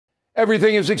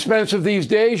Everything is expensive these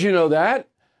days, you know that.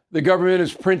 The government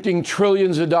is printing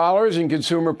trillions of dollars and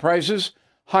consumer prices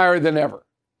higher than ever.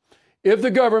 If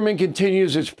the government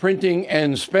continues its printing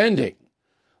and spending,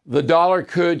 the dollar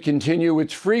could continue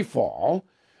its free fall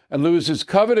and lose its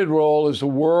coveted role as the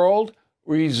world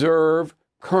reserve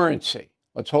currency.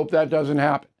 Let's hope that doesn't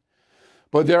happen.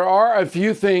 But there are a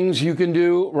few things you can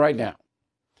do right now.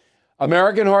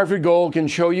 American Hartford Gold can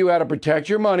show you how to protect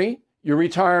your money, your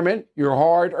retirement, your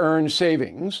hard-earned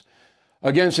savings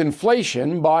against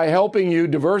inflation by helping you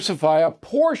diversify a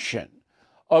portion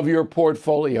of your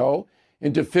portfolio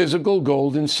into physical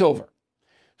gold and silver.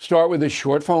 Start with a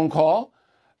short phone call,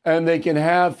 and they can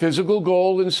have physical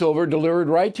gold and silver delivered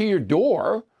right to your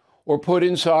door or put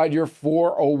inside your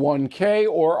 401k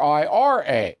or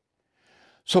IRA.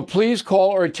 So please call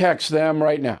or text them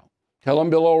right now. Tell them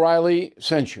Bill O'Reilly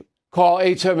sent you. Call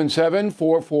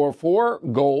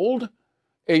 877-444-GOLD,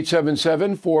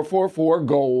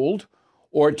 877-444-GOLD,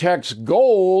 or text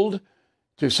GOLD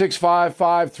to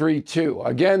 65532.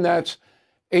 Again, that's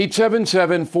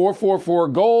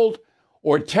 877-444-GOLD,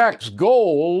 or text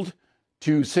GOLD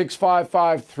to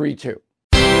 65532.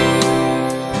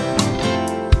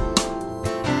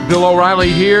 Bill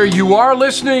O'Reilly here. You are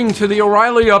listening to the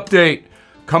O'Reilly Update.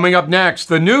 Coming up next,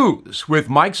 the news with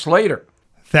Mike Slater.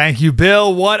 Thank you,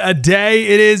 Bill. What a day.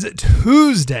 It is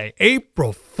Tuesday,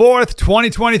 April 4th,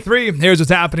 2023. Here's what's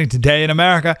happening today in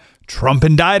America. Trump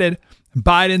indicted,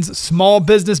 Biden's small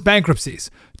business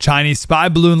bankruptcies, Chinese spy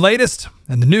balloon latest,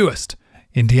 and the newest,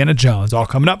 Indiana Jones. All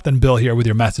coming up. Then Bill here with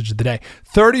your message of the day.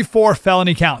 34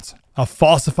 felony counts of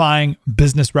falsifying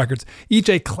business records, each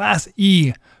a Class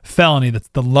E felony. That's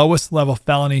the lowest level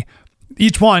felony.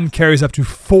 Each one carries up to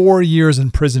 4 years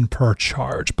in prison per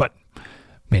charge. But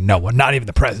no one, not even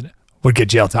the president, would get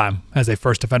jail time as a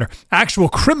first offender. Actual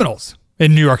criminals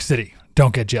in New York City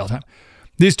don't get jail time.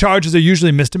 These charges are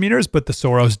usually misdemeanors, but the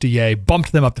Soros DA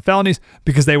bumped them up to felonies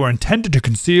because they were intended to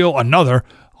conceal another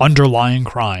underlying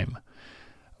crime.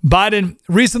 Biden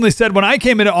recently said, when I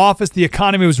came into office, the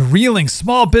economy was reeling.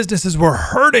 Small businesses were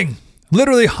hurting.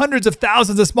 Literally hundreds of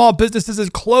thousands of small businesses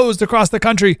had closed across the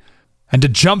country. And to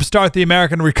jumpstart the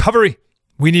American recovery,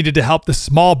 we needed to help the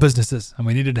small businesses, and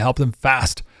we needed to help them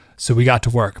fast. So we got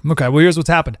to work. Okay, well, here's what's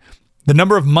happened. The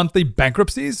number of monthly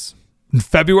bankruptcies in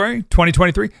February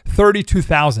 2023,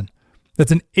 32,000.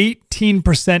 That's an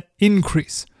 18%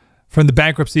 increase from the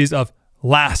bankruptcies of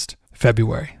last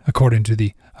February, according to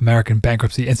the American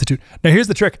Bankruptcy Institute. Now, here's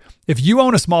the trick. If you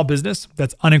own a small business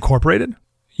that's unincorporated,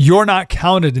 you're not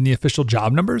counted in the official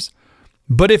job numbers.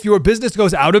 But if your business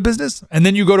goes out of business and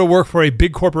then you go to work for a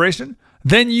big corporation,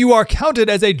 then you are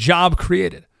counted as a job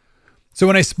created. So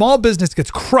when a small business gets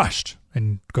crushed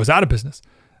and goes out of business,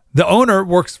 the owner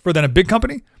works for then a big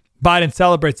company. Biden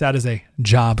celebrates that as a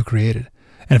job created.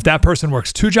 And if that person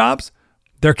works 2 jobs,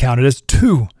 they're counted as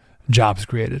 2 jobs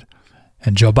created.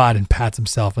 And Joe Biden pats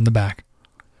himself on the back.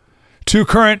 2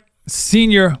 current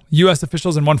senior U.S.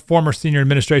 officials and 1 former senior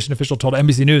administration official told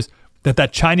NBC News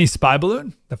that Chinese spy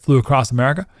balloon that flew across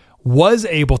America was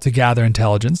able to gather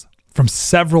intelligence from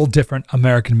several different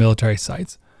American military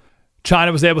sites.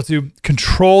 China was able to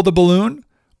control the balloon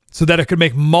so that it could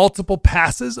make multiple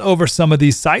passes over some of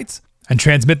these sites and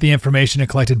transmit the information it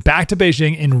collected back to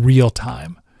Beijing in real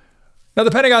time. Now,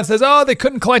 the Pentagon says, they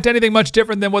couldn't collect anything much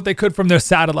different than what they could from their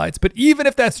satellites. But even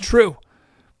if that's true,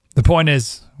 the point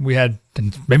is we had,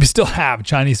 and maybe still have,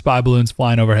 Chinese spy balloons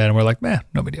flying overhead, and we're like,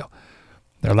 no big deal.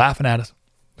 They're laughing at us.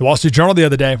 The Wall Street Journal the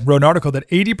other day wrote an article that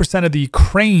 80% of the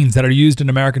cranes that are used in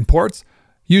American ports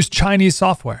use Chinese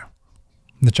software.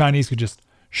 And the Chinese could just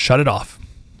shut it off.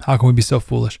 How can we be so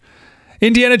foolish?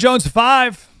 Indiana Jones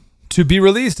 5 to be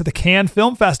released at the Cannes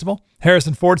Film Festival.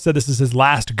 Harrison Ford said this is his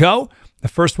last go. The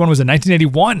first one was in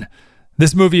 1981.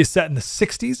 This movie is set in the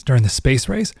 60s during the space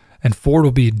race, and Ford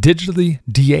will be digitally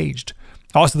de-aged.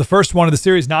 Also, the first one of the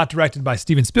series, not directed by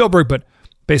Steven Spielberg, but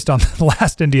based on the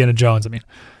last Indiana Jones.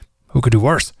 Who could do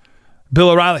worse? Bill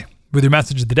O'Reilly with your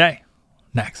message of the day.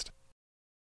 Next.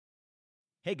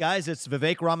 Hey guys, it's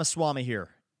Vivek Ramaswamy here,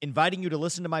 inviting you to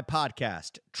listen to my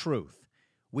podcast, Truth.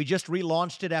 We just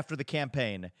relaunched it after the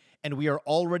campaign, and we are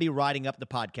already riding up the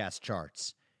podcast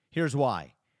charts. Here's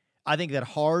why. I think that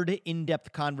hard,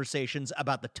 in-depth conversations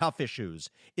about the tough issues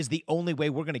is the only way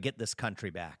we're going to get this country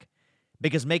back.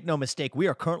 Because make no mistake, we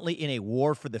are currently in a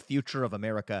war for the future of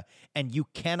America, and you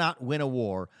cannot win a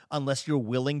war unless you're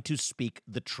willing to speak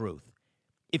the truth.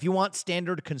 If you want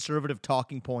standard conservative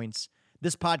talking points,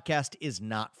 this podcast is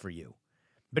not for you.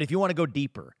 But if you want to go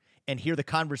deeper and hear the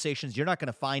conversations you're not going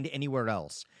to find anywhere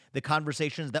else, the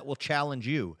conversations that will challenge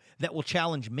you, that will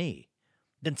challenge me,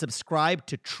 then subscribe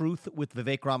to Truth with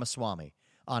Vivek Ramaswamy,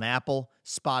 on Apple,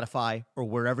 Spotify, or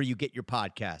wherever you get your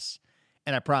podcasts.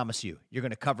 And I promise you, you're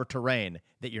going to cover terrain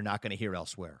that you're not going to hear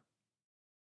elsewhere.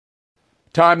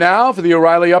 Time now for the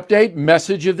O'Reilly Update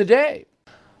message of the day.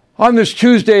 On this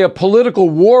Tuesday, a political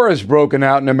war has broken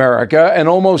out in America, an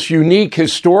almost unique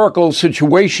historical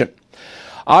situation.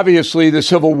 Obviously, the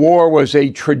Civil War was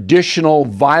a traditional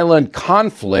violent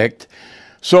conflict,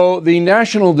 so the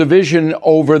national division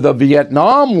over the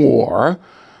Vietnam War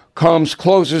comes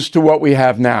closest to what we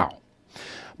have now.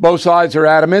 Both sides are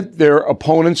adamant their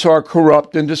opponents are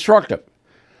corrupt and destructive.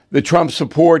 The Trump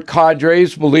support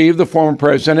cadres believe the former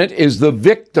president is the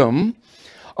victim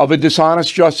of a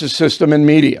dishonest justice system and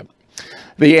media.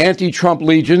 The anti-Trump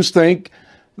legions think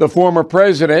the former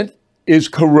president is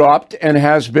corrupt and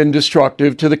has been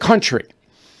destructive to the country.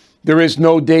 There is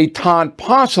no détente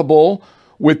possible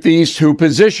with these two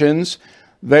positions.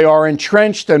 They are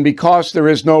entrenched, and because there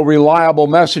is no reliable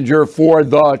messenger for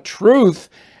the truth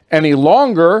any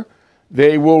longer,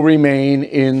 they will remain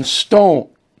in stone.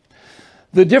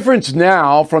 The difference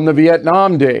now from the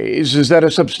Vietnam days is that a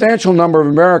substantial number of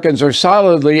Americans are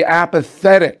solidly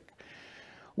apathetic.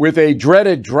 With a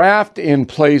dreaded draft in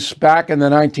place back in the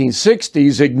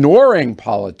 1960s, ignoring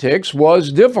politics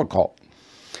was difficult.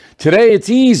 Today, it's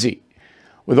easy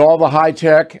with all the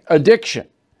high-tech addiction.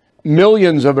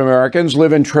 Millions of Americans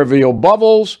live in trivial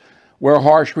bubbles where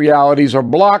harsh realities are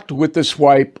blocked with the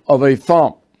swipe of a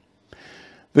thumb.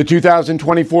 The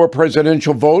 2024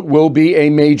 presidential vote will be a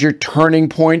major turning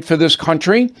point for this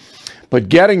country, but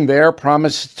getting there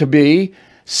promises to be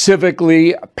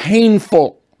civically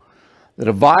painful. The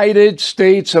divided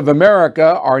states of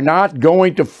America are not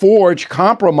going to forge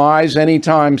compromise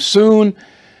anytime soon,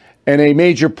 and a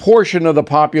major portion of the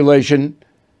population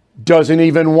doesn't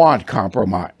even want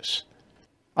compromise.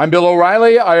 I'm Bill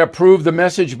O'Reilly. I approve the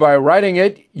message by writing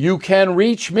it. You can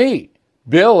reach me,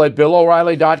 Bill at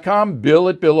BillO'Reilly.com, Bill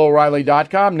at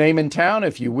BillO'Reilly.com, name and town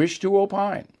if you wish to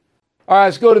opine. All right,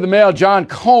 let's go to the mail. John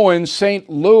Cohen, St.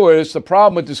 Louis. The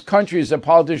problem with this country is that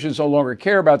politicians no longer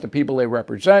care about the people they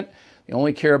represent. They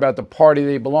only care about the party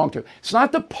they belong to. It's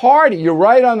not the party. You're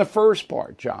right on the first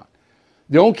part, John.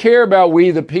 They don't care about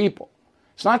we the people.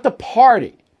 It's not the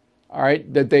party, all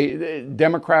right, that they,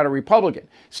 Democrat or Republican.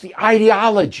 It's the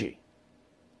ideology.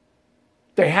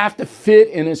 They have to fit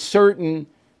in a certain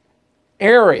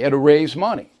area to raise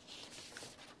money.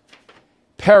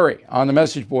 Perry on the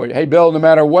message board. Hey, Bill, no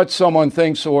matter what someone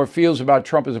thinks or feels about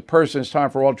Trump as a person, it's time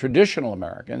for all traditional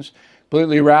Americans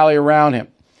completely rally around him.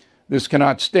 This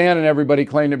cannot stand, and everybody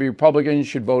claiming to be Republicans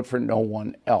should vote for no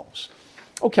one else.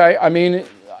 Okay, I mean,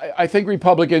 I think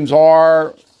Republicans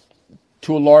are,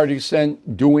 to a large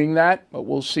extent, doing that, but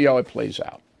we'll see how it plays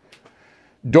out.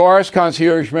 Doris,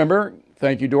 concierge member.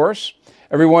 Thank you, Doris.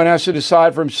 Everyone has to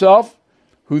decide for himself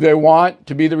who they want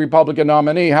to be the Republican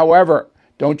nominee. However,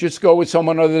 don't just go with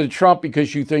someone other than Trump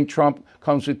because you think Trump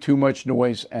comes with too much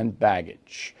noise and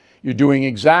baggage. You're doing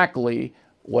exactly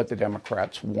what the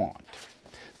Democrats want.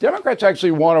 Democrats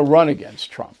actually want to run against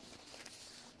Trump.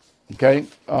 Okay?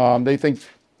 They think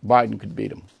Biden could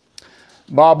beat him.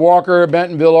 Bob Walker,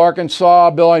 Bentonville,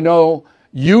 Arkansas. Bill, I know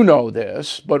you know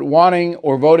this, but wanting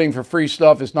or voting for free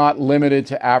stuff is not limited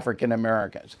to African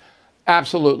Americans.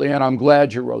 Absolutely, and I'm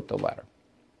glad you wrote the letter.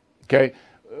 Okay?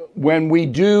 When we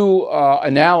do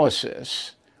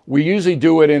analysis, we usually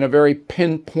do it in a very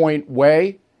pinpoint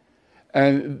way.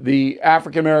 And the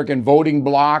African-American voting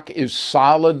bloc is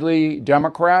solidly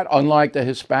Democrat, unlike the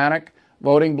Hispanic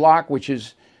voting bloc, which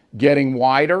is getting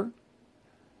wider.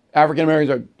 African-Americans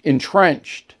are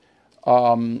entrenched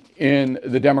in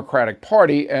the Democratic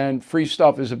Party, and free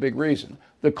stuff is a big reason.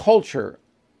 The culture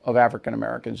of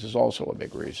African-Americans is also a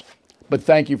big reason. But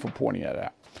thank you for pointing that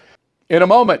out. In a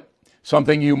moment,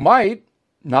 something you might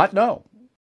not know.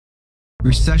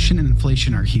 Recession and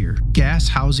inflation are here. Gas,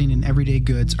 housing, and everyday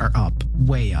goods are up,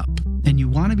 way up. And you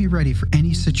want to be ready for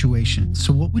any situation.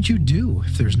 So what would you do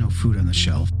if there's no food on the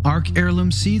shelf? ARC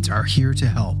Heirloom Seeds are here to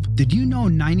help. Did you know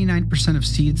 99% of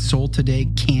seeds sold today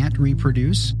can't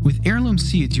reproduce? With Heirloom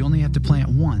Seeds, you only have to plant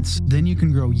once. Then you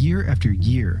can grow year after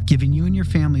year, giving you and your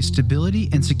family stability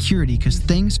and security because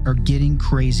things are getting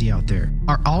crazy out there.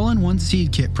 Our all-in-one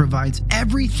seed kit provides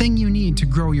everything you need to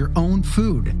grow your own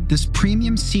food. This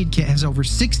premium seed kit has a over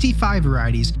 65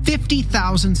 varieties,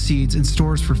 50,000 seeds in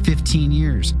stores for 15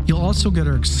 years. You'll also get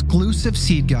our exclusive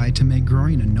seed guide to make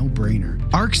growing a no-brainer.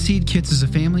 Arc Seed Kits is a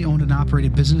family-owned and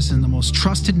operated business and the most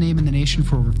trusted name in the nation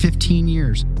for over 15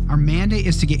 years. Our mandate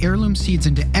is to get heirloom seeds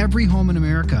into every home in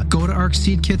America. Go to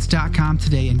arcseedkits.com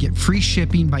today and get free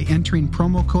shipping by entering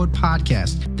promo code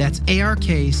podcast. That's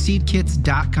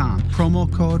ARKseedkits.com,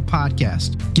 promo code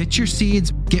podcast. Get your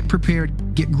seeds, get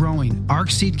prepared, get growing.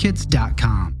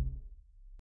 arcseedkits.com.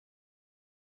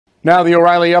 Now, the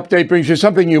O'Reilly Update brings you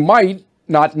something you might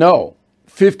not know.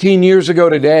 15 years ago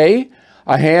today,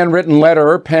 a handwritten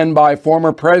letter penned by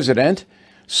former president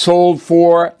sold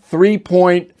for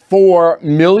 $3.4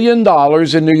 million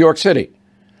in New York City.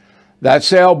 That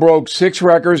sale broke 6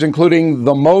 records, including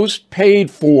the most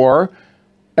paid for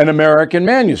an American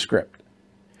manuscript.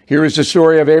 Here is the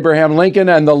story of Abraham Lincoln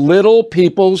and the Little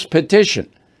People's Petition.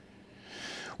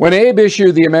 When Abe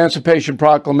issued the Emancipation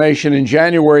Proclamation in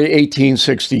January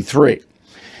 1863,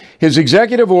 his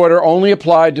executive order only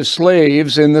applied to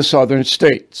slaves in the southern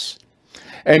states.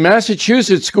 A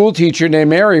Massachusetts schoolteacher named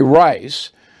Mary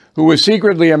Rice, who was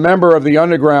secretly a member of the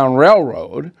Underground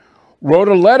Railroad, wrote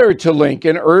a letter to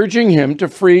Lincoln urging him to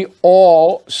free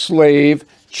all slave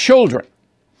children.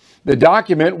 The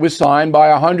document was signed by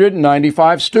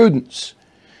 195 students.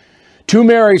 To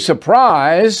Mary's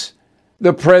surprise,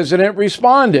 the president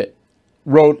responded,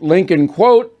 wrote Lincoln,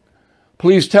 quote,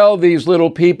 "Please tell these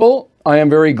little people I am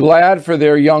very glad for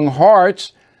their young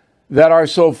hearts that are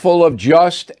so full of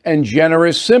just and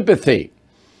generous sympathy,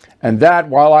 and that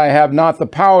while I have not the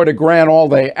power to grant all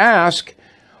they ask,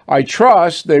 I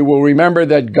trust they will remember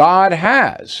that God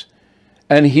has,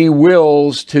 and He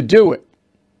wills to do it."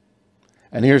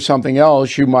 And here's something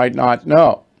else you might not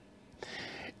know.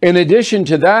 In addition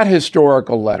to that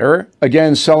historical letter,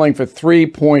 again selling for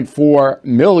 $3.4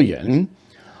 million,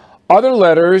 other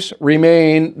letters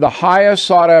remain the highest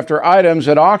sought-after items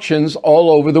at auctions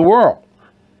all over the world.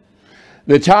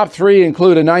 The top 3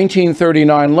 include a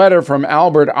 1939 letter from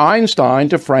Albert Einstein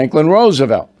to Franklin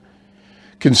Roosevelt.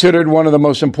 Considered one of the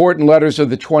most important letters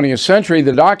of the 20th century,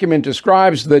 the document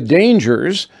describes the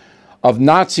dangers of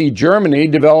Nazi Germany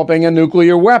developing a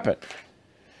nuclear weapon.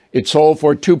 It sold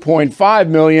for $2.5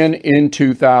 million in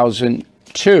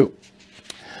 2002.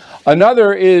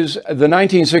 Another is the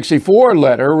 1964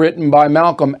 letter written by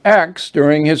Malcolm X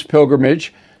during his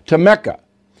pilgrimage to Mecca.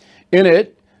 In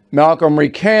it, Malcolm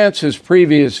recants his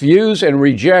previous views and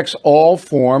rejects all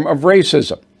form of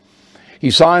racism. He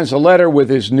signs the letter with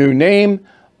his new name,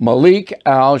 Malik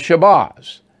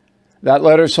al-Shabazz. That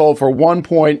letter sold for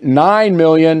 $1.9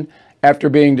 million after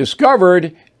being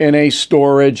discovered in a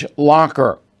storage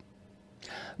locker.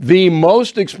 The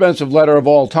most expensive letter of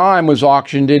all time was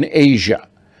auctioned in Asia.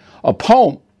 A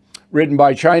poem written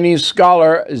by Chinese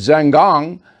scholar Zhang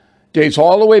Gong dates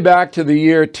all the way back to the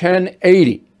year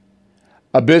 1080.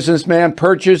 A businessman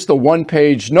purchased the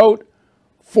one-page note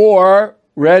for,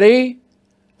 ready,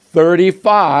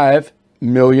 $35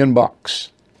 million.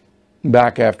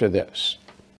 Back after this.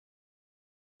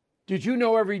 Did you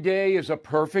know every day is a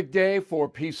perfect day for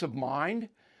peace of mind?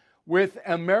 With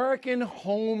American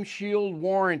Home Shield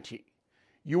Warranty,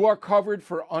 you are covered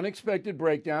for unexpected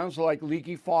breakdowns like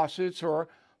leaky faucets or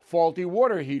faulty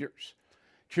water heaters.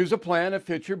 Choose a plan that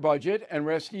fits your budget and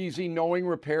rest easy knowing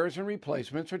repairs and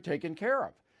replacements are taken care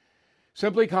of.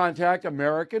 Simply contact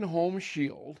American Home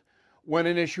Shield when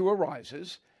an issue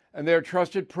arises, and their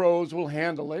trusted pros will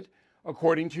handle it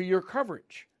according to your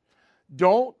coverage.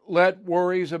 Don't let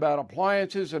worries about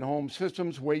appliances and home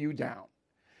systems weigh you down.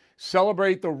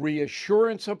 Celebrate the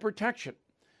reassurance of protection.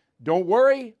 Don't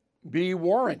worry, be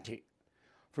warranty.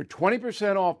 For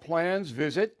 20% off plans,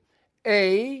 visit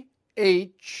ahs.com/bill.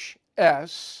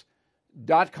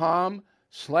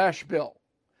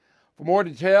 For more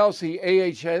details, see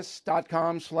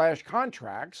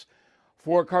ahs.com/contracts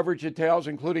for coverage details,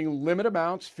 including limit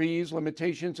amounts, fees,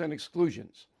 limitations, and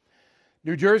exclusions.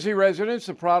 New Jersey residents,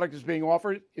 the product is being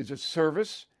offered is a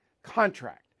service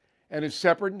contract and is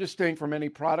separate and distinct from any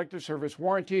product or service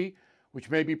warranty, which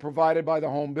may be provided by the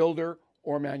home builder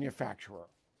or manufacturer.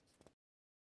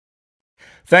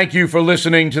 Thank you for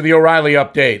listening to the O'Reilly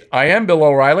Update. I am Bill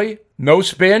O'Reilly. No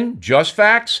spin, just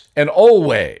facts, and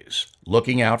always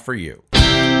looking out for you.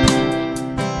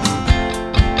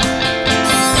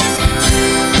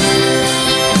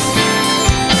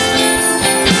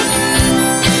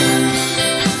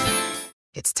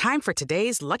 It's time for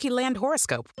today's Lucky Land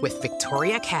horoscope with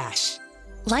Victoria Cash.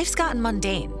 Life's gotten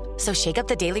mundane, so shake up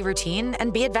the daily routine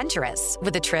and be adventurous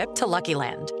with a trip to Lucky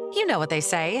Land. You know what they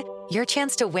say. Your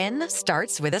chance to win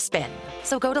starts with a spin.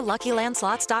 So go to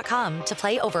LuckyLandSlots.com to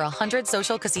play over 100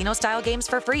 social casino-style games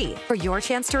for free for your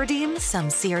chance to redeem some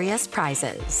serious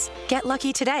prizes. Get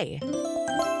lucky today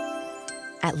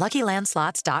at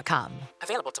LuckyLandSlots.com.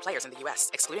 Available to players in the U.S.,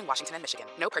 excluding Washington and Michigan.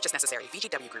 No purchase necessary.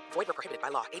 VGW Group. Void where prohibited by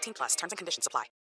law. 18+. Terms and conditions apply.